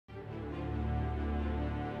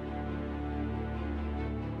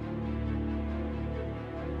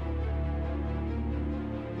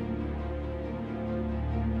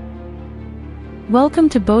Welcome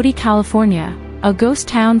to Bodie, California, a ghost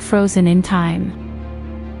town frozen in time.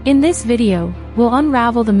 In this video, we'll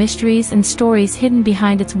unravel the mysteries and stories hidden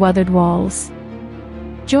behind its weathered walls.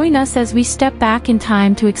 Join us as we step back in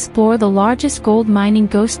time to explore the largest gold mining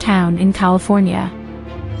ghost town in California.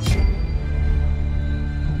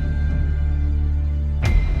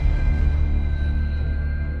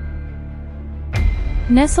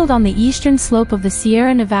 Nestled on the eastern slope of the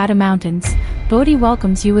Sierra Nevada mountains, Bodie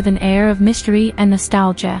welcomes you with an air of mystery and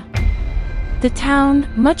nostalgia. The town,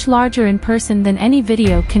 much larger in person than any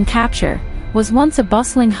video can capture, was once a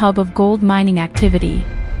bustling hub of gold mining activity.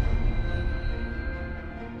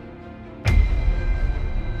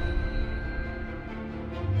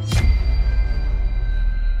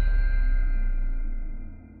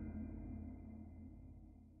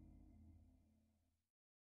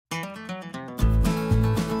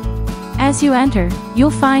 As you enter, you'll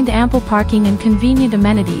find ample parking and convenient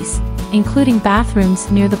amenities, including bathrooms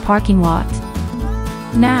near the parking lot.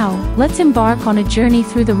 Now, let's embark on a journey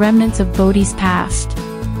through the remnants of Bodie's past.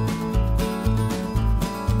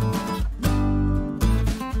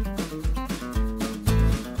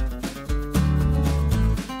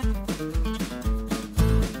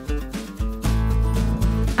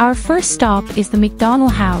 Our first stop is the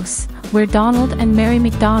McDonnell House, where Donald and Mary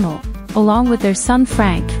McDonnell, along with their son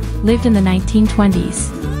Frank, lived in the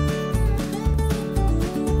 1920s.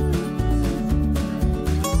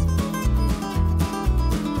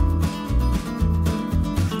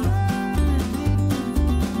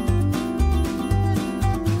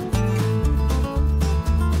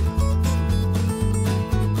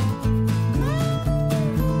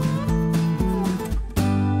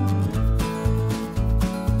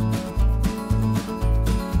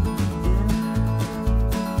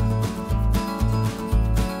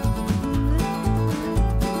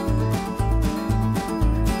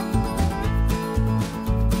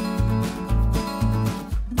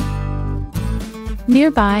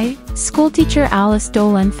 Nearby, schoolteacher Alice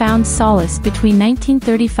Dolan found solace between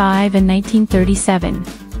 1935 and 1937.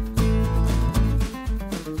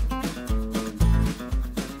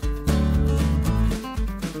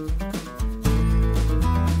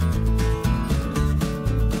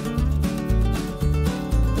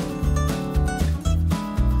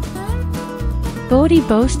 Bodie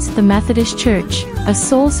boasts the Methodist Church, a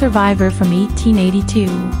sole survivor from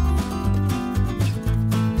 1882.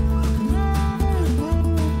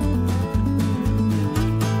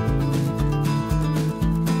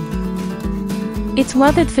 Its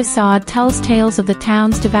weathered facade tells tales of the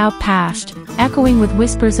town's devout past, echoing with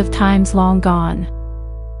whispers of times long gone.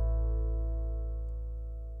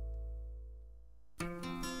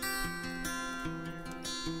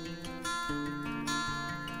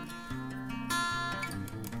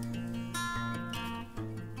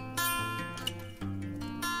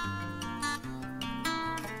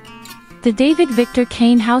 The David Victor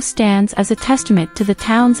Kane House stands as a testament to the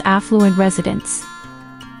town's affluent residents.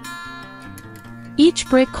 Each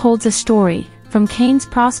brick holds a story, from Kane's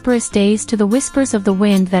prosperous days to the whispers of the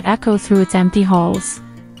wind that echo through its empty halls.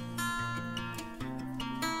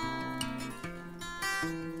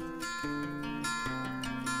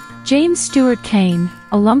 James Stewart Kane,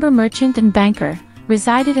 a lumber merchant and banker,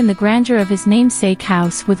 resided in the grandeur of his namesake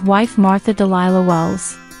house with wife Martha Delilah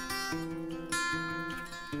Wells.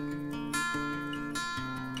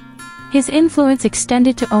 His influence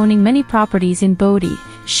extended to owning many properties in Bodie,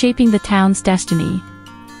 shaping the town's destiny.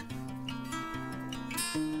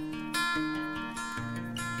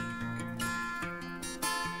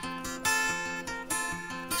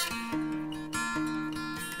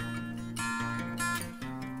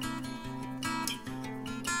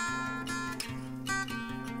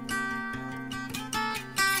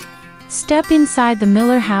 Step inside the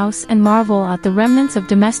Miller house and marvel at the remnants of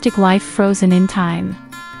domestic life frozen in time.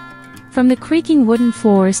 From the creaking wooden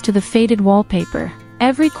floors to the faded wallpaper,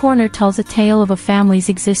 every corner tells a tale of a family's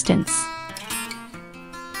existence.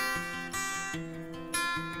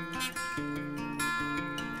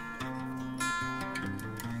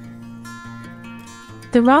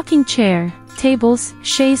 The rocking chair, tables,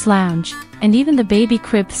 chaise lounge, and even the baby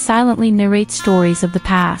crib silently narrate stories of the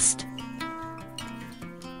past.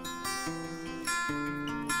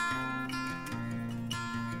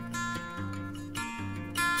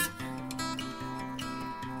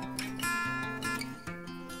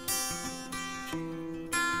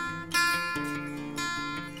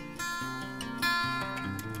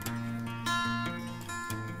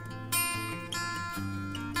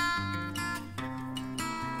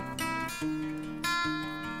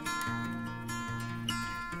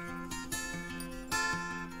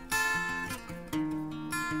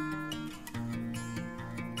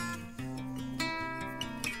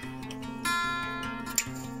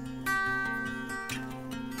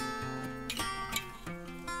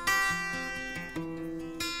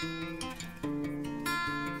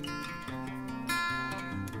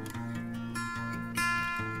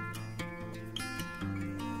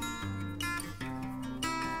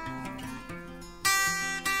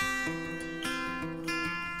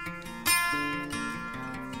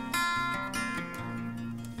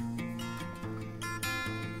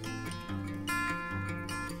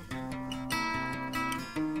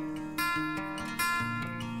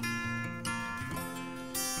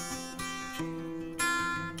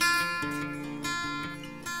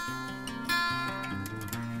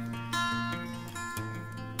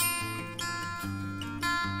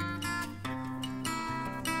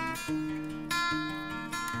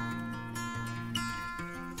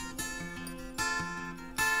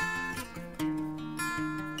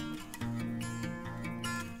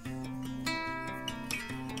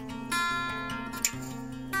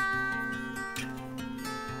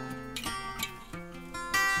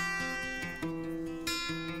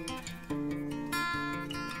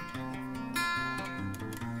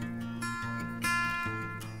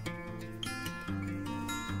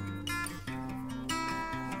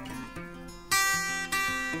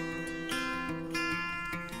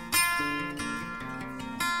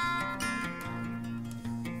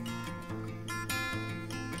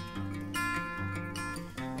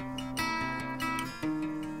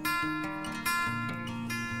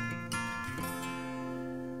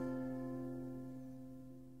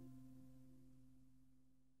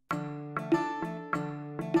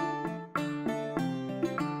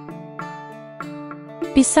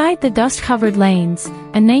 Beside the dust-covered lanes,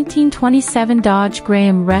 a 1927 Dodge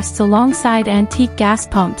Graham rests alongside antique gas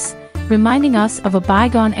pumps, reminding us of a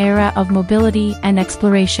bygone era of mobility and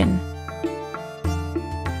exploration.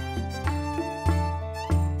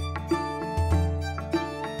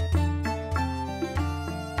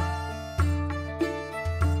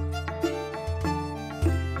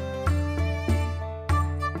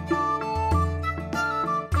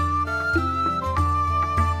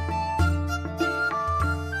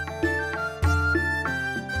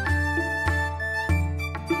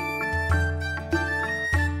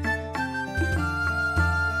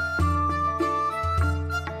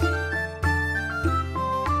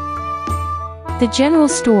 The general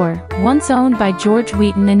store, once owned by George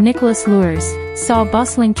Wheaton and Nicholas Lures, saw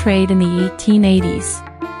bustling trade in the 1880s.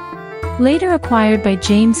 Later acquired by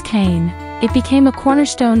James Cain, it became a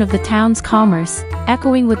cornerstone of the town's commerce,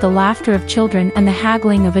 echoing with the laughter of children and the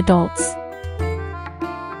haggling of adults.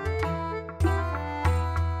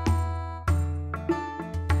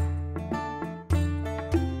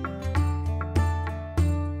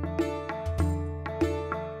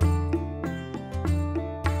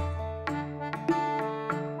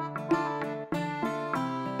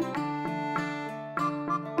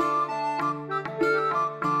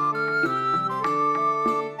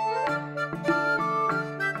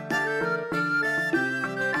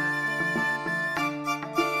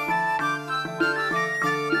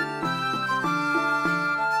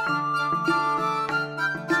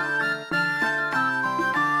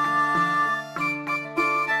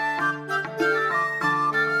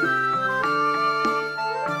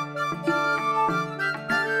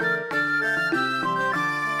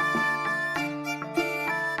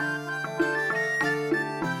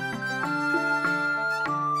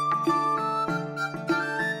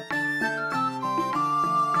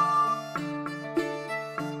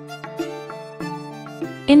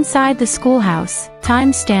 Inside the schoolhouse,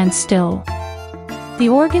 time stands still. The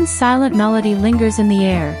organ's silent melody lingers in the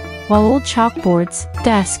air, while old chalkboards,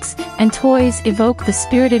 desks, and toys evoke the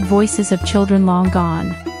spirited voices of children long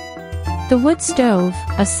gone. The wood stove,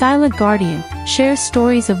 a silent guardian, shares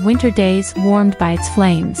stories of winter days warmed by its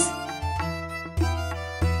flames.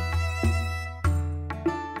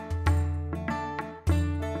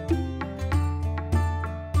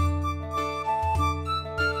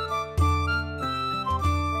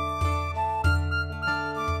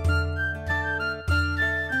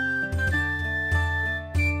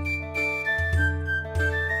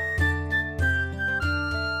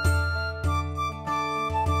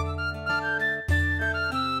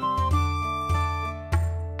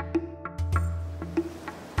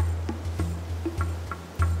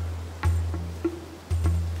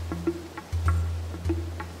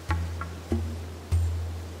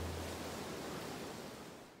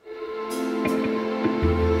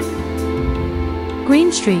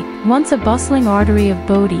 Green Street, once a bustling artery of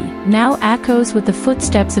Bodie, now echoes with the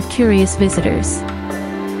footsteps of curious visitors.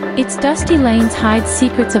 Its dusty lanes hide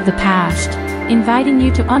secrets of the past, inviting you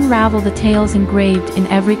to unravel the tales engraved in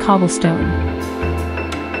every cobblestone.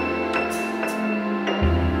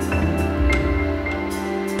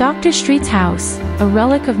 Dr. Street's house, a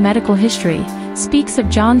relic of medical history, speaks of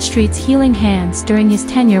John Street's healing hands during his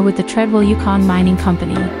tenure with the Treadwell Yukon Mining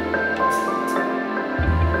Company.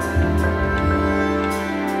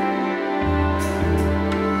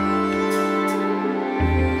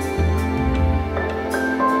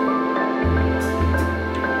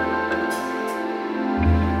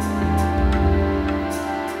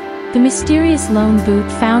 The mysterious lone boot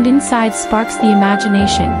found inside sparks the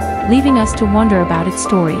imagination, leaving us to wonder about its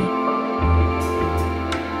story.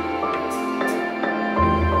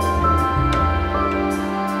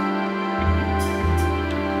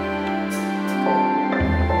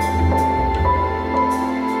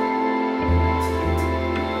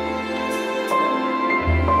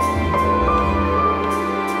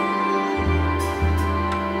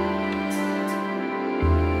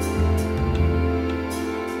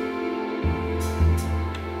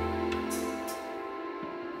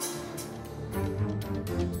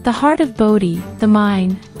 The heart of Bodie, the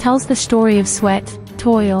mine, tells the story of sweat,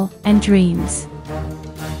 toil, and dreams.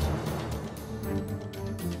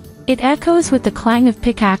 It echoes with the clang of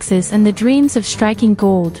pickaxes and the dreams of striking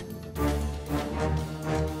gold,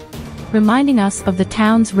 reminding us of the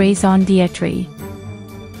town's raison d'etre.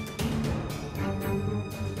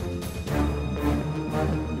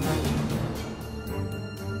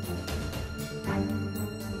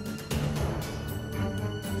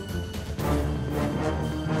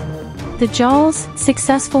 The Jolls,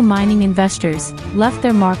 successful mining investors, left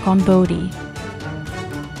their mark on Bodie.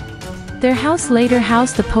 Their house later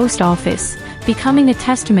housed the post office, becoming a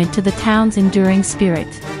testament to the town's enduring spirit.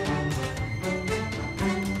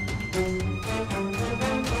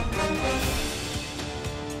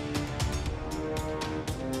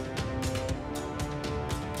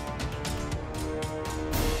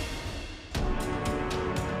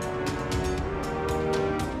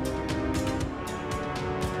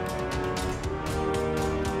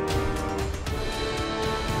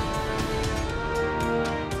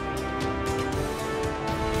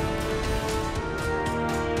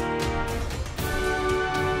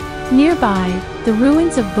 Nearby, the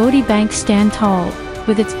ruins of Bodie Bank stand tall,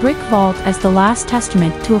 with its brick vault as the last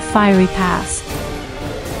testament to a fiery past.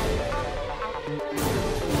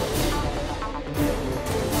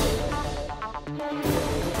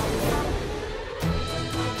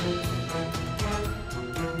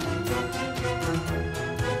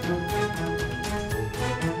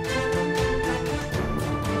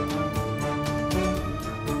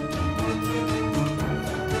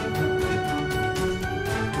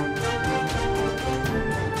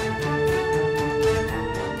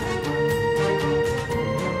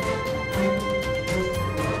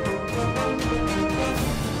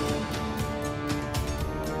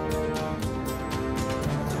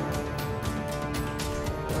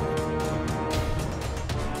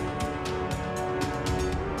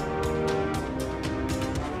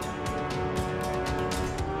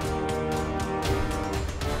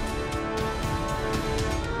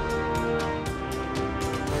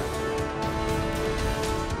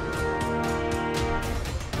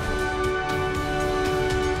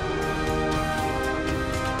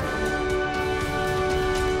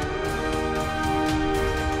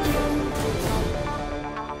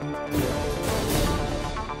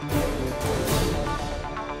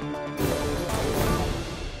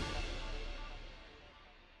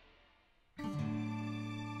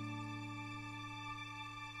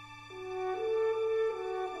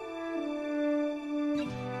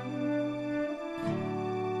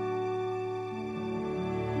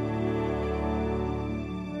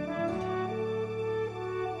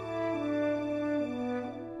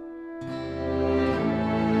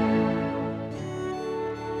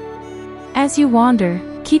 As you wander,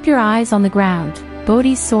 keep your eyes on the ground.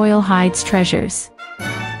 Bodie's soil hides treasures.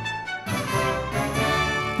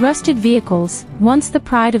 Rusted vehicles, once the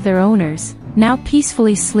pride of their owners, now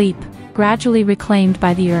peacefully sleep, gradually reclaimed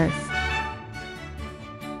by the earth.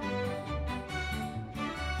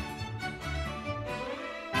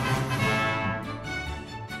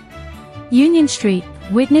 Union Street,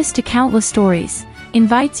 witness to countless stories,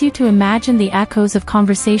 invites you to imagine the echoes of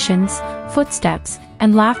conversations, footsteps,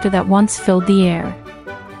 and laughter that once filled the air.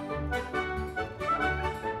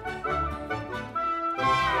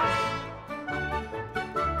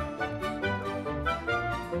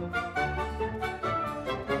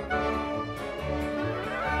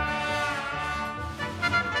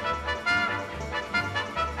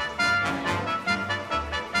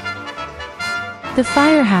 The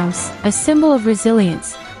firehouse, a symbol of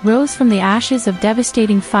resilience, rose from the ashes of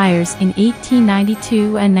devastating fires in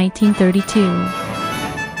 1892 and 1932.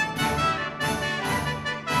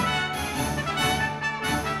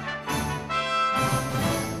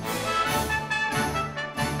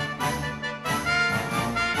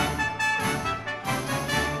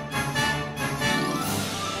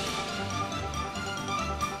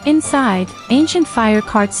 Inside, ancient fire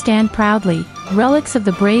carts stand proudly, relics of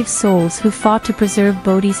the brave souls who fought to preserve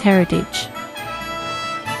Bodie's heritage.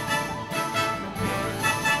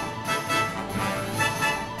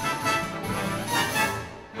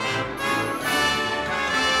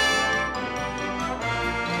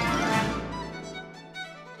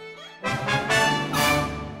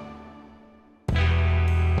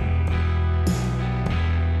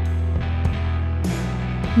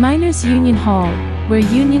 Miners' Union Hall, where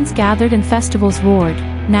unions gathered and festivals roared,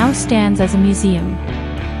 now stands as a museum.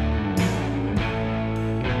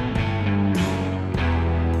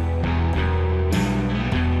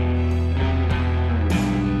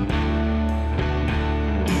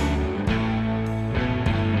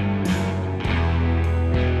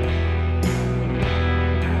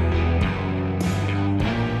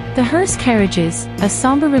 The hearse carriages, a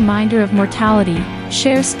somber reminder of mortality,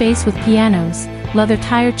 share space with pianos, leather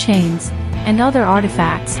tire chains, and other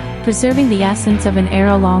artifacts, preserving the essence of an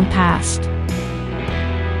era long past.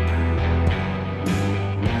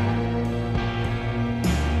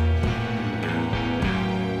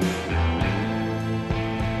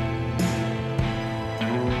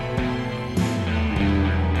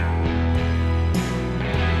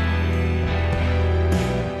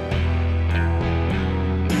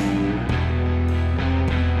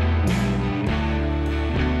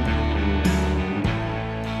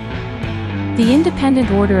 the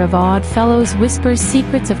independent order of Odd Fellows whispers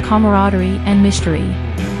secrets of camaraderie and mystery.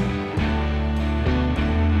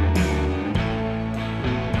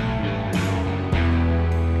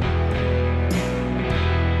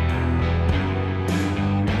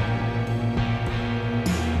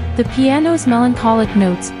 The piano's melancholic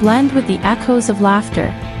notes blend with the echoes of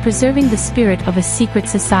laughter, preserving the spirit of a secret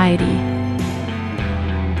society.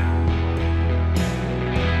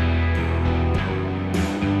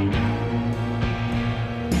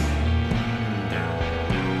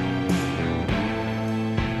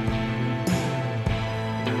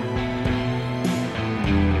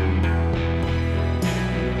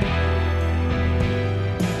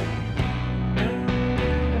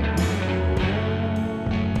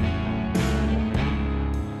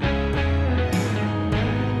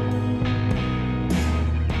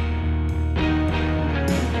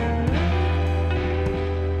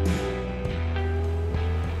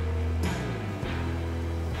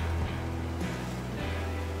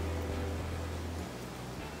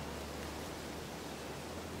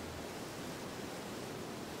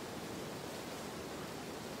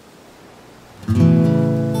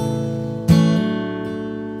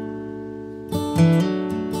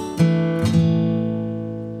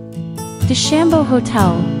 The Shambo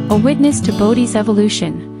Hotel, a witness to Bodie's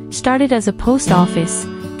evolution, started as a post office,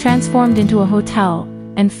 transformed into a hotel,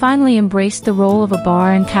 and finally embraced the role of a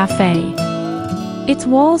bar and cafe. Its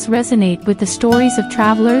walls resonate with the stories of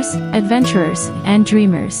travelers, adventurers, and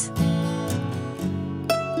dreamers.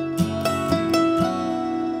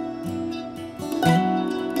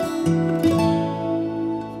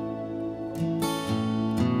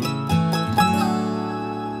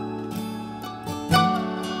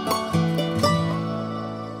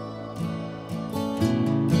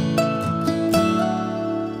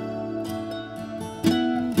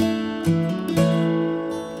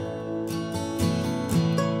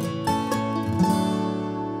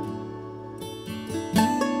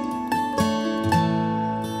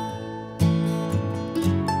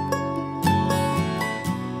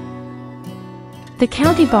 The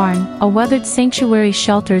County Barn, a weathered sanctuary,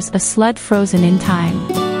 shelters a sled frozen in time.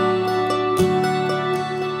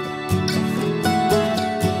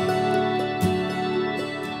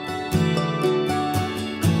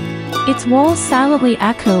 Its walls silently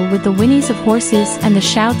echo with the whinnies of horses and the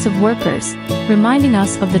shouts of workers, reminding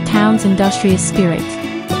us of the town's industrious spirit.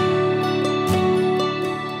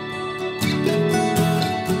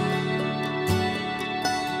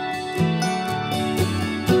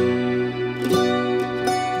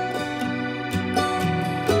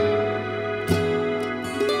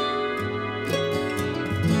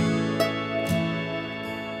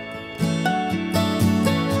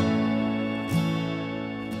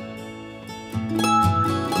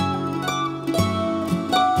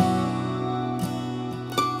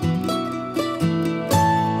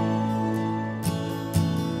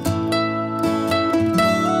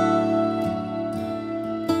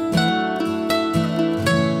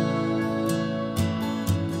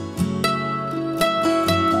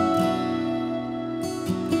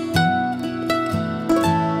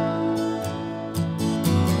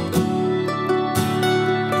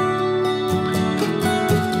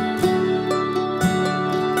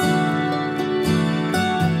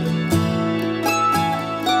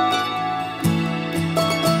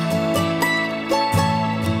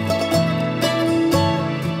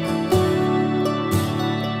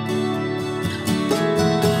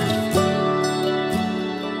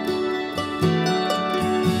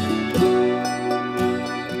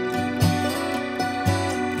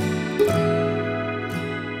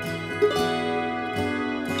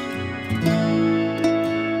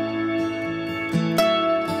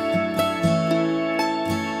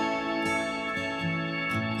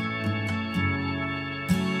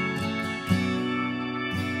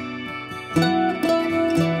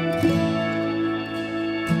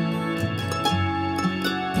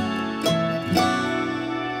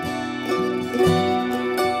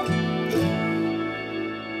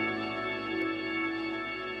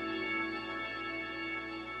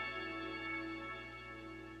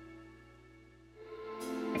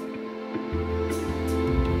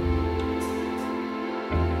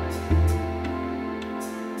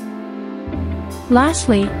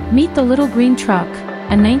 Lastly, meet the Little Green Truck,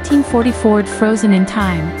 a 1940 Ford frozen in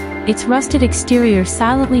time, its rusted exterior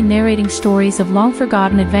silently narrating stories of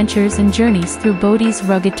long-forgotten adventures and journeys through Bodie's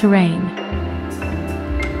rugged terrain.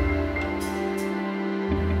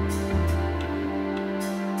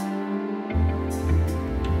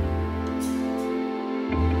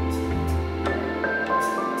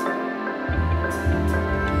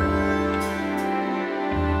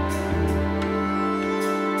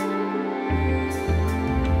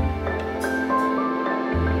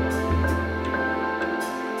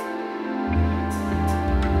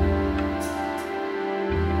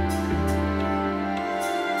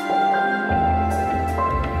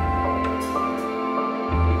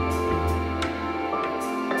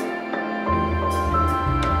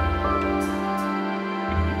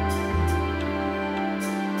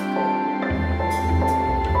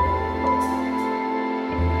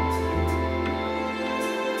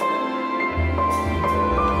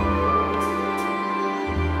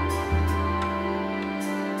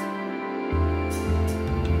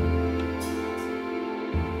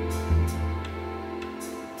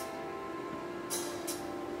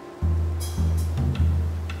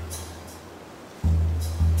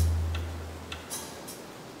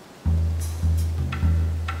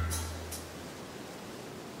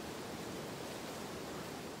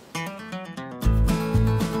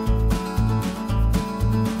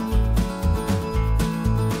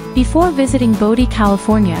 Before visiting Bodie,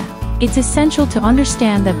 California, it's essential to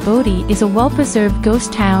understand that Bodie is a well-preserved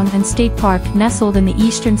ghost town and state park nestled in the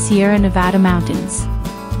eastern Sierra Nevada mountains.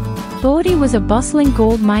 Bodie was a bustling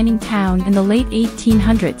gold mining town in the late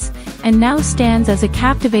 1800s, and now stands as a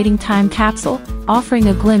captivating time capsule, offering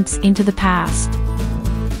a glimpse into the past.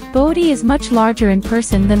 Bodie is much larger in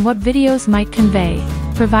person than what videos might convey,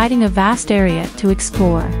 providing a vast area to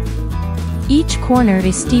explore. Each corner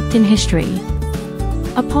is steeped in history.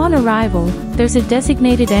 Upon arrival, there's a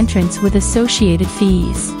designated entrance with associated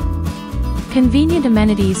fees. Convenient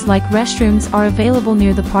amenities like restrooms are available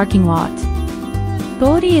near the parking lot.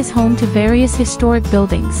 Bodie is home to various historic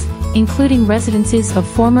buildings, including residences of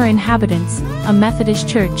former inhabitants, a Methodist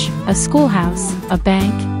church, a schoolhouse, a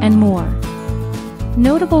bank, and more.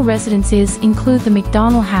 Notable residences include the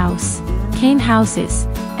McDonnell House, Kane Houses,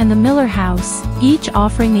 and the Miller House, each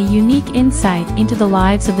offering a unique insight into the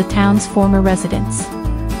lives of the town's former residents.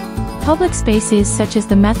 Public spaces such as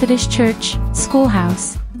the Methodist Church,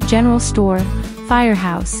 Schoolhouse, General Store,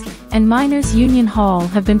 Firehouse, and Miners' Union Hall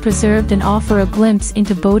have been preserved and offer a glimpse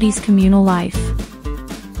into Bodie's communal life.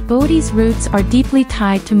 Bodie's roots are deeply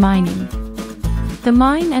tied to mining. The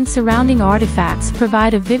mine and surrounding artifacts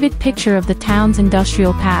provide a vivid picture of the town's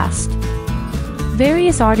industrial past.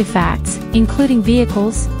 Various artifacts, including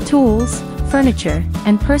vehicles, tools, furniture,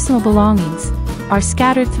 and personal belongings, are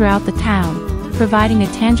scattered throughout the town, providing a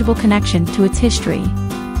tangible connection to its history.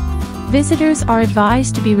 Visitors are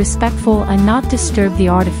advised to be respectful and not disturb the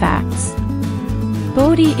artifacts.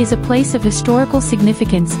 Bodie is a place of historical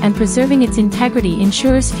significance, and preserving its integrity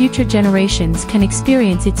ensures future generations can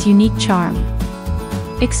experience its unique charm.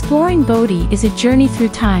 Exploring Bodie is a journey through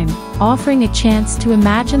time, offering a chance to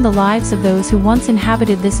imagine the lives of those who once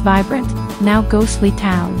inhabited this vibrant, now ghostly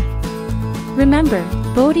town. Remember,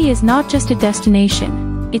 Bodie is not just a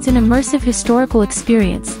destination, it's an immersive historical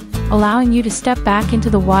experience, allowing you to step back into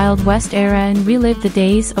the Wild West era and relive the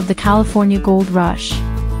days of the California Gold Rush.